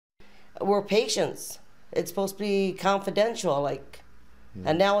we're patients. It's supposed to be confidential, like,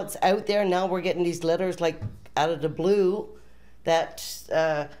 and now it's out there. Now we're getting these letters like out of the blue that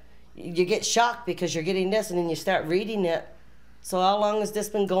you get shocked because you're getting this, and then you start reading it. So how long has this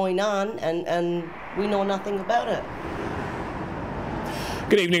been going on, and we know nothing about it?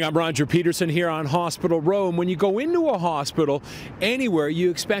 Good evening, I'm Roger Peterson here on Hospital Row. And when you go into a hospital, anywhere, you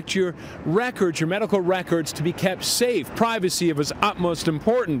expect your records, your medical records, to be kept safe. Privacy of its utmost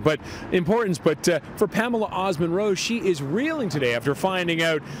importance, but for Pamela Osmond-Rose, she is reeling today after finding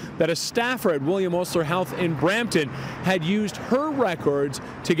out that a staffer at William Osler Health in Brampton had used her records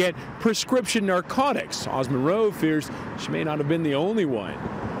to get prescription narcotics. Osmond-Rose fears she may not have been the only one.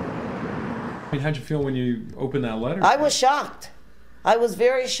 I mean, how'd you feel when you opened that letter? I was shocked. I was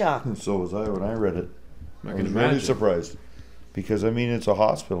very shocked. And so was I when I read it. I was really surprised. Because, I mean, it's a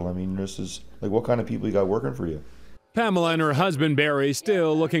hospital. I mean, this is, like, what kind of people you got working for you? Pamela and her husband Barry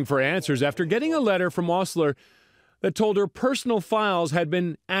still looking for answers after getting a letter from Osler that told her personal files had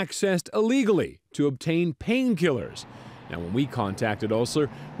been accessed illegally to obtain painkillers. Now, when we contacted Osler,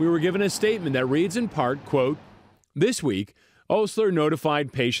 we were given a statement that reads in part, quote, "This week, Osler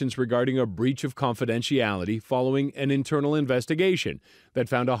notified patients regarding a breach of confidentiality following an internal investigation that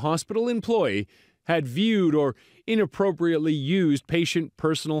found a hospital employee had viewed or inappropriately used patient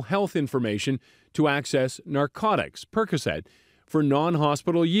personal health information to access narcotics, Percocet, for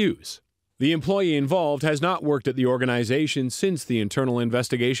non-hospital use. The employee involved has not worked at the organization since the internal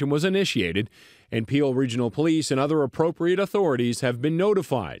investigation was initiated, and Peel Regional Police and other appropriate authorities have been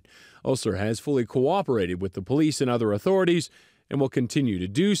notified. Osler has fully cooperated with the police and other authorities and will continue to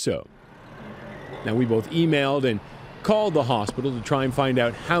do so." Now, we both emailed and called the hospital to try and find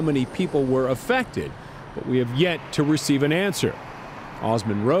out how many people were affected, but we have yet to receive an answer.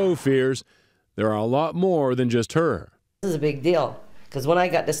 Osmond-Rose fears there are a lot more than just her. This is a big deal, because when I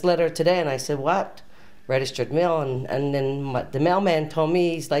got this letter today, and I said, what? Registered mail, and then the mailman told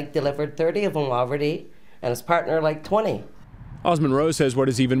me he's like delivered 30 of them already, and his partner like 20. Osmond-Rose says what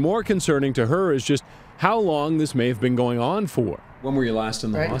is even more concerning to her is just how long this may have been going on for. When were you last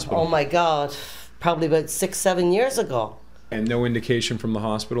in the hospital? Oh my God, probably about 6-7 years ago. And no indication from the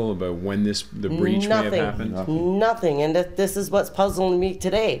hospital about when the breach may have happened? Nothing, and this is what's puzzling me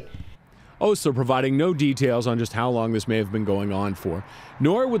today. Osler providing no details on just how long this may have been going on for,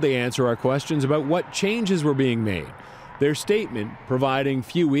 nor would they answer our questions about what changes were being made. Their statement providing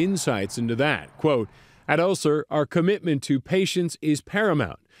few insights into that. Quote, "At Osler, our commitment to patients is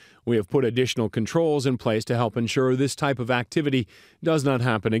paramount. We have put additional controls in place to help ensure this type of activity does not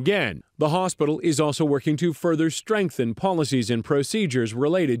happen again. The hospital is also working to further strengthen policies and procedures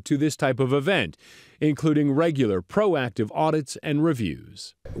related to this type of event, including regular proactive audits and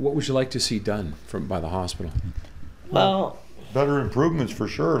reviews." What would you like to see done by the hospital? Well, Better improvements for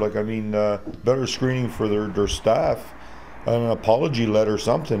sure. Like, I mean, better screening for their staff, an apology letter,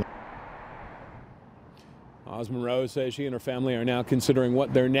 something. Osmond-Rose says she and her family are now considering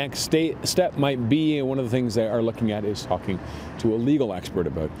what their next step might be, and one of the things they are looking at is talking to a legal expert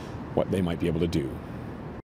about what they might be able to do.